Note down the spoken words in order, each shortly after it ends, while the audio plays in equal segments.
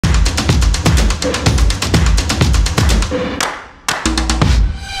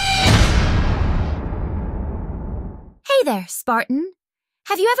Hey there, Spartan.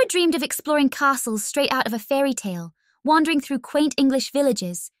 Have you ever dreamed of exploring castles straight out of a fairy tale, wandering through quaint English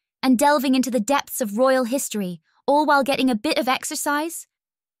villages, and delving into the depths of royal history, all while getting a bit of exercise?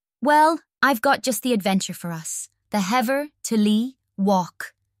 Well, I've got just the adventure for us. The Hever to Leigh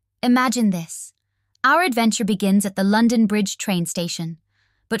walk. Imagine this. Our adventure begins at the London Bridge train station.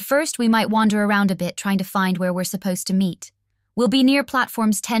 But first we might wander around a bit trying to find where we're supposed to meet. We'll be near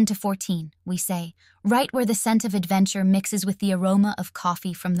platforms 10 to 14, we say, right where the scent of adventure mixes with the aroma of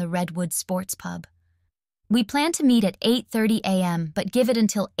coffee from the Redwood Sports Pub. We plan to meet at 8:30 a.m., but give it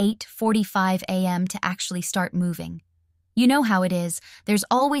until 8:45 a.m. to actually start moving. You know how it is. There's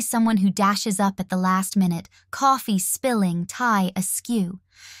always someone who dashes up at the last minute, coffee spilling, tie askew.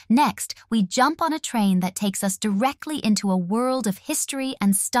 Next, we jump on a train that takes us directly into a world of history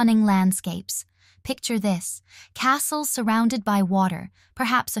and stunning landscapes. Picture this: castles surrounded by water,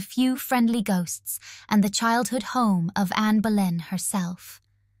 perhaps a few friendly ghosts, and the childhood home of Anne Boleyn herself.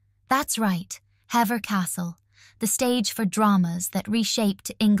 That's right, Hever Castle, the stage for dramas that reshaped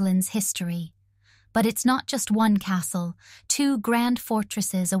England's history. But it's not just one castle. 2 grand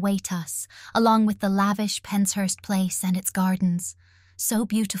fortresses await us, along with the lavish Penshurst Place and its gardens. So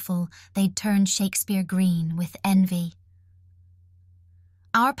beautiful, they'd turn Shakespeare green with envy.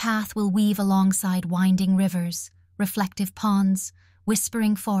 Our path will weave alongside winding rivers, reflective ponds,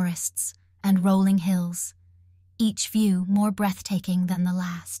 whispering forests, and rolling hills, each view more breathtaking than the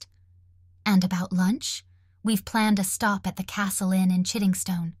last. And about lunch, we've planned a stop at the Castle Inn in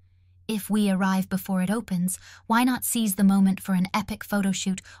Chiddingstone. If we arrive before it opens, why not seize the moment for an epic photo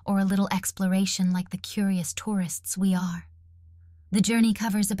shoot or a little exploration like the curious tourists we are? The journey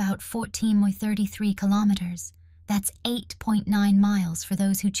covers about 14.33 kilometers. That's 8.9 miles for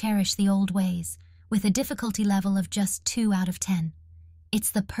those who cherish the old ways, with a difficulty level of just 2 out of 10.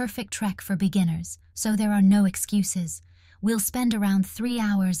 It's the perfect trek for beginners, so there are no excuses. We'll spend around 3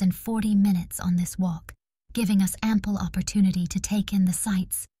 hours and 40 minutes on this walk, giving us ample opportunity to take in the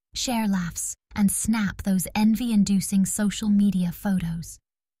sights, share laughs, and snap those envy-inducing social media photos.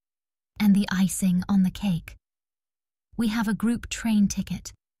 And the icing on the cake. We have a group train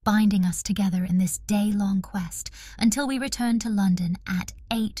ticket, binding us together in this day-long quest until we return to London at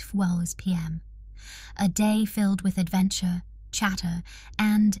 8 p.m. A day filled with adventure, chatter,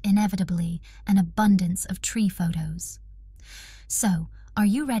 and, inevitably, an abundance of tree photos. So, are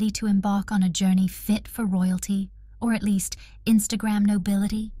you ready to embark on a journey fit for royalty, or at least Instagram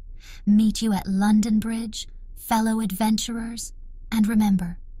nobility? Meet you at London Bridge, fellow adventurers? And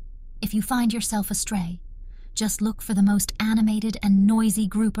remember, if you find yourself astray, just look for the most animated and noisy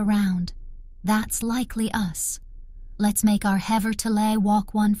group around. That's likely us. Let's make our Hever to Leigh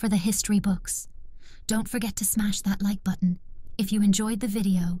walk one for the history books. Don't forget to smash that like button if you enjoyed the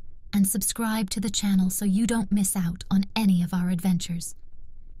video, and subscribe to the channel so you don't miss out on any of our adventures.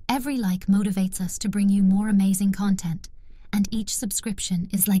 Every like motivates us to bring you more amazing content, and each subscription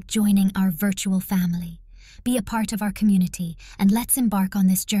is like joining our virtual family. Be a part of our community, and let's embark on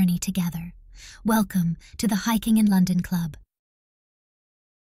this journey together. Welcome to the Hiking in London Club.